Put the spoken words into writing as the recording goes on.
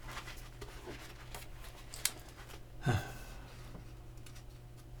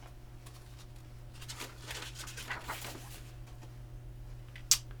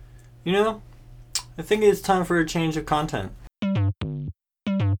You know, I think it's time for a change of content.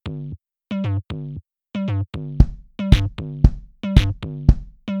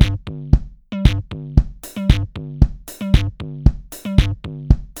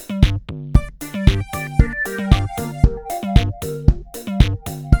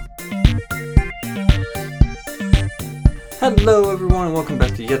 Hello everyone and welcome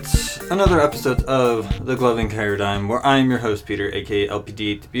back to yet another episode of The Gloving Paradigm, where I am your host Peter, aka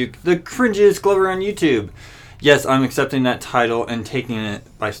LPD8 Dubuque, the cringiest glover on YouTube. Yes, I'm accepting that title and taking it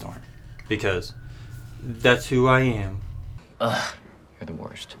by storm, because that's who I am. Ugh, you're the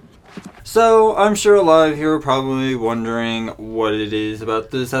worst. So, I'm sure a lot of you are probably wondering what it is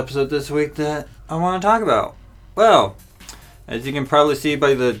about this episode this week that I want to talk about. Well, as you can probably see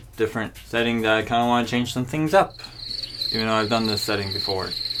by the different setting, that I kind of want to change some things up. Even though I've done this setting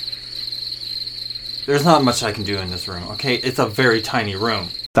before. There's not much I can do in this room, okay? It's a very tiny room.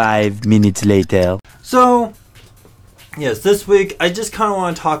 5 minutes later. So, yes, this week I just kind of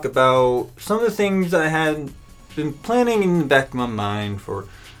want to talk about some of the things I had been planning in the back of my mind for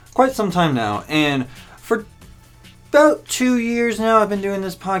quite some time now. And for about 2 years now I've been doing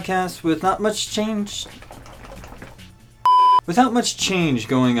this podcast with not much change. Without much change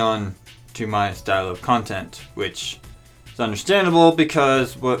going on to my style of content, which... it's understandable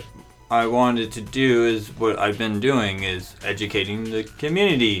because what I wanted to do is what I've been doing is educating the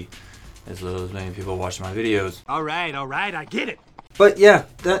community. As little as many people watch my videos. Alright, I get it. But yeah,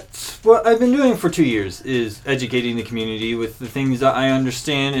 that's what I've been doing for 2 years, is educating the community with the things that I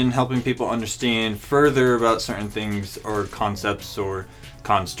understand and helping people understand further about certain things or concepts or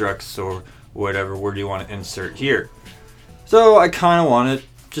constructs or whatever word you want to insert here. So I kind of want to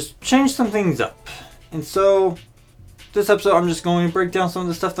just change some things up. And so... this episode, I'm just going to break down some of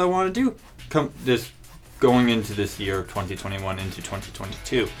the stuff that I want to do going into this year of 2021 into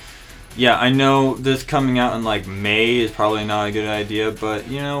 2022. Yeah, I know this coming out in like May is probably not a good idea, but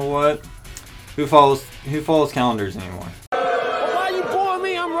you know what? Who follows calendars anymore? Well, why you boring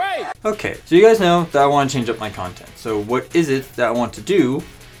me? I'm right. Okay, so you guys know that I want to change up my content. So what is it that I want to do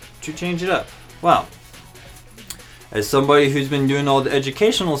to change it up? Well, as somebody who's been doing all the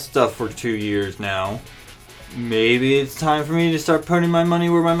educational stuff for 2 years now, maybe it's time for me to start putting my money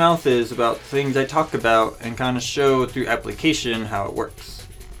where my mouth is about things I talk about and kind of show through application how it works.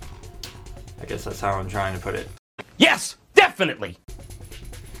 I guess that's how I'm trying to put it. Yes, definitely.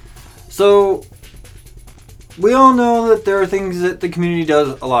 So, we all know that there are things that the community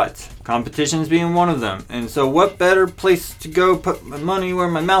does a lot. Competitions being one of them. And so what better place to go put my money where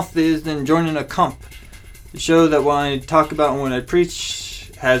my mouth is than joining a comp to show that what I talk about and what I preach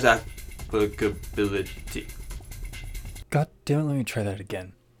has applicability. God damn it, let me try that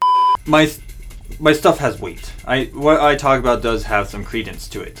again. My stuff has weight. What I talk about does have some credence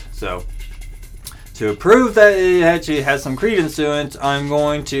to it. So, to prove that it actually has some credence to it, I'm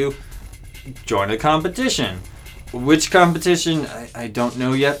going to join a competition. Which competition? I don't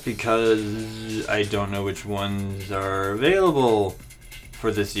know yet because I don't know which ones are available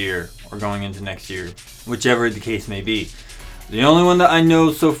for this year or going into next year. Whichever the case may be. The only one that I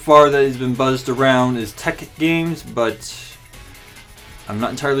know so far that has been buzzed around is Tech Games, but I'm not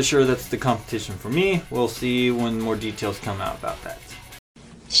entirely sure that's the competition for me. We'll see when more details come out about that.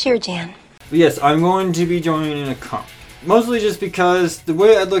 Sure, Jan. But yes, I'm going to be joining a comp. Mostly just because the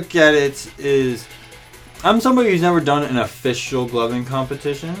way I look at it is I'm somebody who's never done an official gloving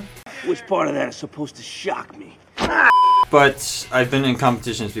competition. Which part of that is supposed to shock me? But I've been in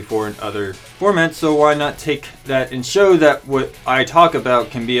competitions before in other formats, so why not take that and show that what I talk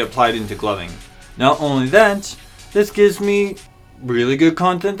about can be applied into gloving. Not only that, this gives me really good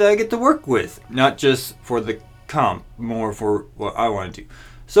content that I get to work with. Not just for the comp, more for what I want to do.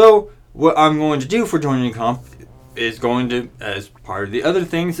 So, what I'm going to do for joining a comp is going to, as part of the other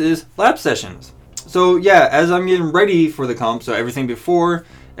things, is lab sessions. So yeah, as I'm getting ready for the comp, so everything before,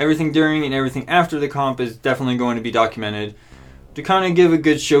 everything during, and everything after the comp is definitely going to be documented to kind of give a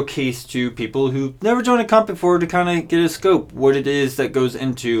good showcase to people who've never joined a comp before to kind of get a scope what it is that goes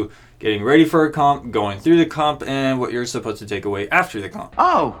into getting ready for a comp, going through the comp, and what you're supposed to take away after the comp.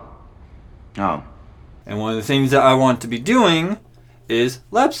 Oh. And one of the things that I want to be doing is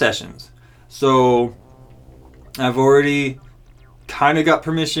lab sessions. So I've already kind of got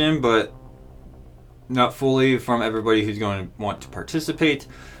permission, but not fully from everybody who's going to want to participate.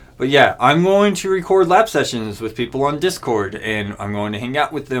 But yeah, I'm going to record lab sessions with people on Discord, and I'm going to hang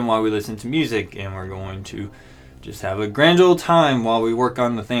out with them while we listen to music, and we're going to just have a grand old time while we work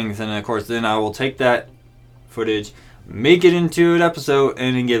on the things. And of course, then I will take that footage, make it into an episode,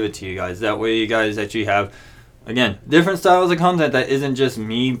 and then give it to you guys. That way you guys actually have, again, different styles of content that isn't just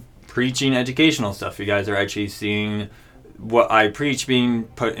me preaching educational stuff. You guys are actually seeing what I preach being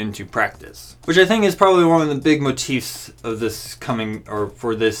put into practice, which I think is probably one of the big motifs of this coming, or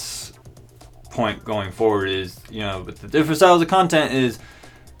for this point going forward, is, you know, with the different styles of content is,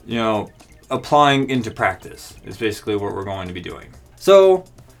 you know, applying into practice is basically what we're going to be doing. So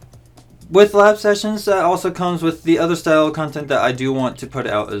with lab sessions, that also comes with the other style of content that I do want to put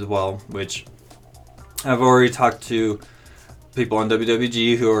out as well, which I've already talked to people on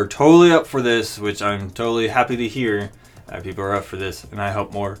WWG who are totally up for this, which I'm totally happy to hear. People are up for this, and I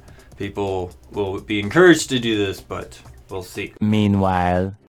hope more people will be encouraged to do this, but we'll see.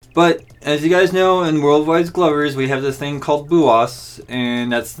 Meanwhile. But as you guys know, in Worldwide Glovers, we have this thing called BUOS,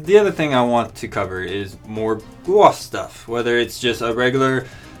 and that's the other thing I want to cover is more BUOS stuff. Whether it's just a regular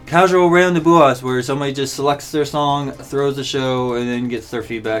casual random BUOS where somebody just selects their song, throws a show, and then gets their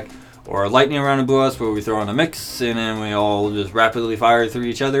feedback, or a lightning round of BUOS where we throw on a mix and then we all just rapidly fire through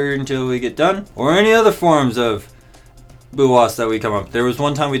each other until we get done, or any other forms of BUOS that we come up. There was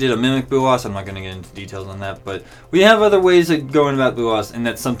one time we did a mimic BUOS. I'm not going to get into details on that, but we have other ways of going about BUOS, and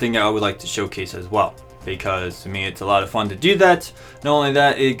that's something I would like to showcase as well, because to me it's a lot of fun to do that. Not only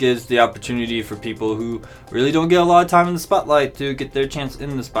that, it gives the opportunity for people who really don't get a lot of time in the spotlight to get their chance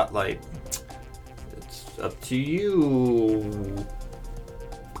in the spotlight. It's up to you.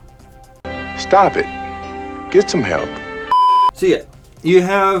 Stop it. Get some help. So yeah, you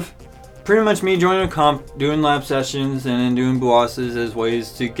have pretty much me joining a comp, doing lab sessions, and then doing BUOSes as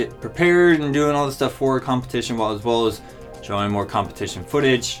ways to get prepared and doing all the stuff for a competition, while as well as showing more competition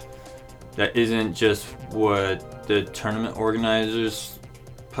footage that isn't just what the tournament organizers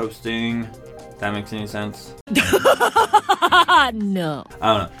posting. If that makes any sense? No. I don't know.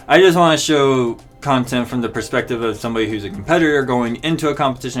 I just want to show content from the perspective of somebody who's a competitor going into a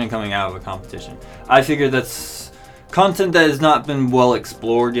competition and coming out of a competition. I figure that's content that has not been well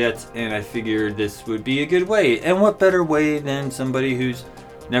explored yet, and I figured this would be a good way. And what better way than somebody who's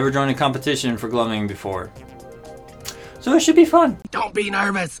never joined a competition for gloving before? So it should be fun. Don't be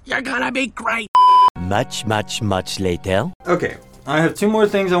nervous. You're gonna be great. Much later. Okay, I have 2 more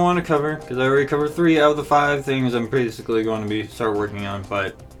things I want to cover, because I already covered 3 out of the 5 things I'm basically going to start working on.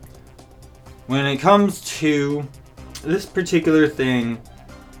 But when it comes to this particular thing,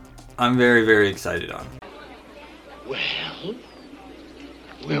 I'm very, very excited on. Well,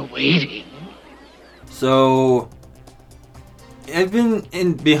 we're waiting. So I've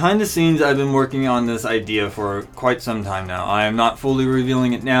been behind the scenes. I've been working on this idea for quite some time now. I am not fully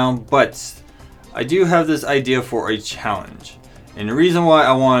revealing it now, but I do have this idea for a challenge. And the reason why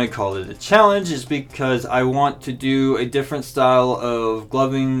I want to call it a challenge is because I want to do a different style of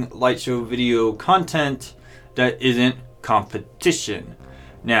gloving light show video content that isn't competition.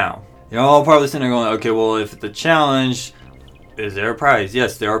 Now, you're all probably sitting there going, okay, well, if it's a challenge, is there a prize?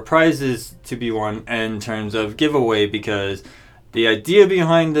 Yes, there are prizes to be won in terms of giveaway, because the idea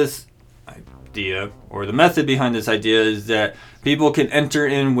behind this idea, or the method behind this idea, is that people can enter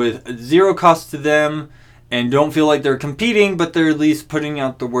in with 0 cost to them and don't feel like they're competing, but they're at least putting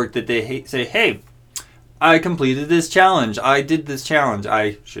out the work that they say, hey, I completed this challenge. I did this challenge.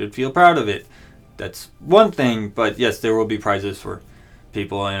 I should feel proud of it. That's one thing, but yes, there will be prizes for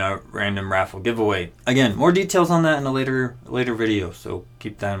people in a random raffle giveaway. Again, more details on that in a later video, so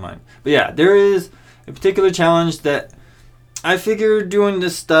keep that in mind. But yeah, there is a particular challenge that I figured doing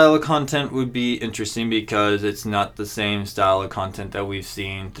this style of content would be interesting, because it's not the same style of content that we've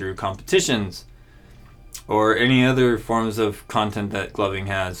seen through competitions or any other forms of content that gloving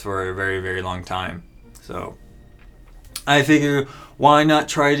has for a very, very long time. So I figure, why not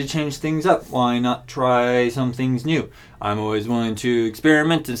try to change things up? Why not try some things new? I'm always willing to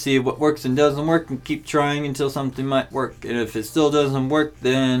experiment and see what works and doesn't work, and keep trying until something might work. And if it still doesn't work,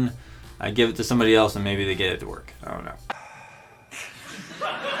 then I give it to somebody else and maybe they get it to work. I don't know.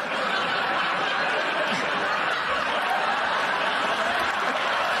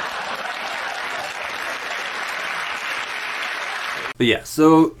 But yeah,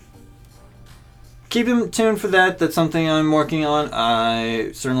 so keep them tuned for that. That's something I'm working on.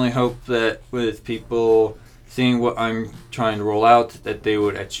 I certainly hope that with people seeing what I'm trying to roll out, that they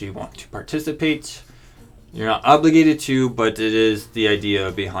would actually want to participate. You're not obligated to, but it is the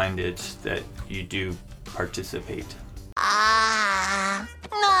idea behind it that you do participate. No,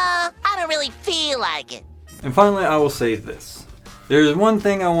 I don't really feel like it. And finally, I will say this. There's one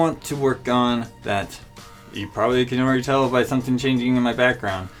thing I want to work on that you probably can already tell by something changing in my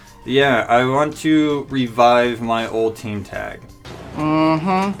background. Yeah, I want to revive my old team tag.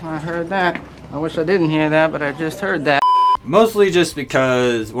 I heard that. I wish I didn't hear that, but I just heard that. Mostly just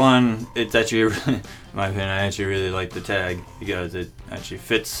because, one, it's actually, in my opinion, I actually really like the tag because it actually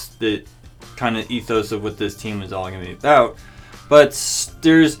fits the kind of ethos of what this team is all going to be about. But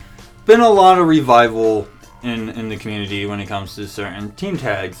there's been a lot of revival in the community when it comes to certain team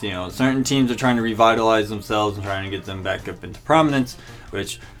tags. You know, certain teams are trying to revitalize themselves and trying to get them back up into prominence,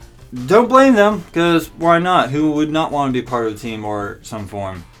 which don't blame them, because why not? Who would not want to be part of a team or some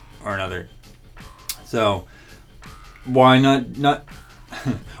form or another? So why not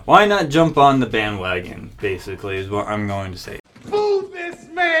why not jump on the bandwagon, basically, is what I'm going to say. Move this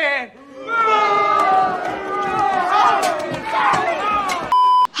man!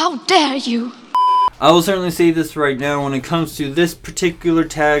 How dare you? I will certainly say this right now, when it comes to this particular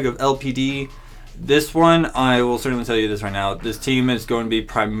tag of LPD, this one, I will certainly tell you this right now, this team is going to be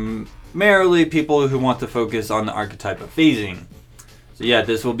primarily people who want to focus on the archetype of phasing. So yeah,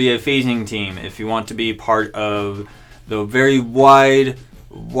 this will be a phasing team. If you want to be part of the very wide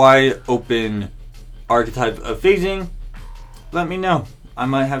open archetype of phasing, let me know. I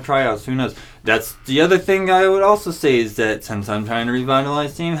might have tryouts, who knows. That's the other thing I would also say, is that since I'm trying to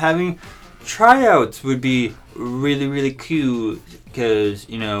revitalize team, having tryouts would be really cool, because,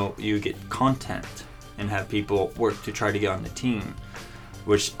 you know, you get content and have people work to try to get on the team,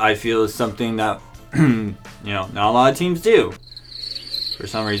 which I feel is something that you know, not a lot of teams do for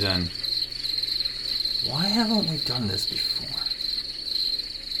some reason. Why haven't we done this before?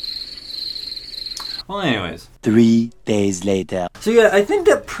 Well, anyways. 3 days later. So yeah, I think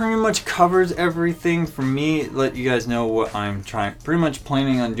that pretty much covers everything for me. Let you guys know what I'm pretty much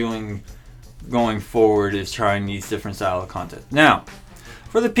planning on doing going forward, is trying these different style of content. Now,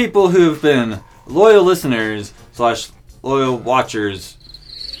 for the people who have been loyal listeners / loyal watchers,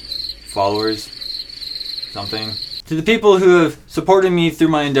 followers, something, to the people who have supported me through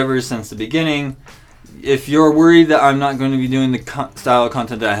my endeavors since the beginning, if you're worried that I'm not going to be doing the style of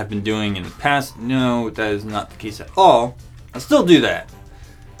content that I have been doing in the past, no, that is not the case at all. I still do that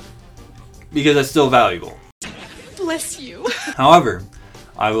because it's still valuable. Bless you. However,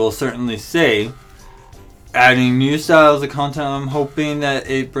 I will certainly say, adding new styles of content, I'm hoping that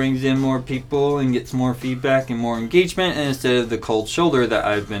it brings in more people and gets more feedback and more engagement, instead of the cold shoulder that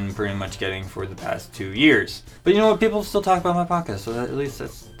I've been pretty much getting for the past 2 years. But you know what? People still talk about my podcast, so at least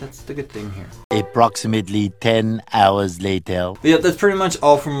that's the good thing here. Approximately 10 hours later. But yeah, that's pretty much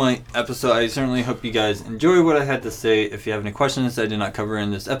all from my episode. I certainly hope you guys enjoy what I had to say. If you have any questions that I did not cover in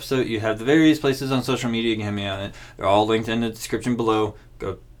this episode, you have the various places on social media you can hit me on it. They're all linked in the description below.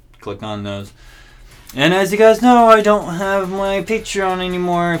 Go click on those. And as you guys know, I don't have my Patreon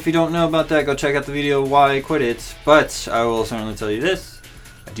anymore. If you don't know about that, go check out the video why I quit it. But I will certainly tell you this.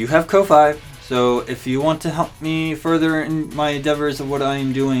 I do have Ko-Fi. So if you want to help me further in my endeavors of what I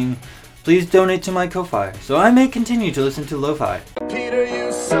am doing, please donate to my Ko-Fi, so I may continue to listen to lo-fi. Peter,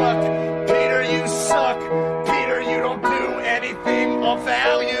 you suck. Peter, you suck. Peter, you don't do anything of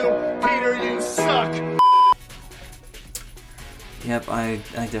value. Peter, you suck. Yep, I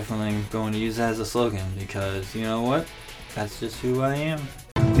definitely am going to use that as a slogan, because you know what? That's just who I am.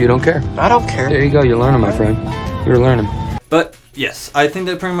 You don't care. I don't care. There you go. You're learning, my friend. You're learning. But yes, I think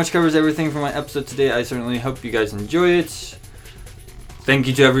that pretty much covers everything for my episode today. I certainly hope you guys enjoy it. Thank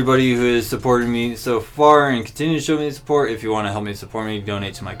you to everybody who has supported me so far and continue to show me support. If you want to help me support me,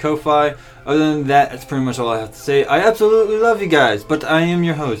 donate to my Ko-Fi. Other than that, that's pretty much all I have to say. I absolutely love you guys, but I am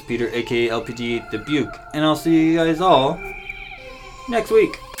your host, Peter, aka LPD Dubuque, and I'll see you guys all next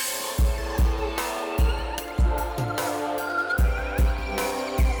week.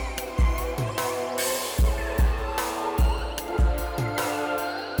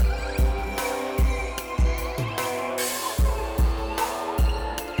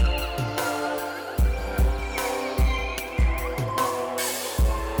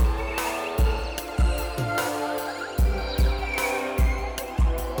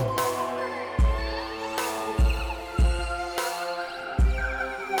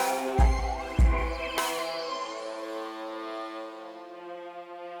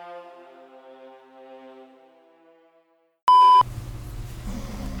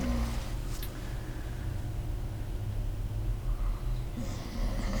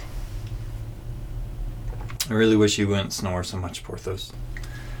 I really wish you wouldn't snore so much, Porthos.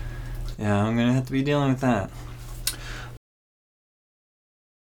 Yeah, I'm gonna have to be dealing with that.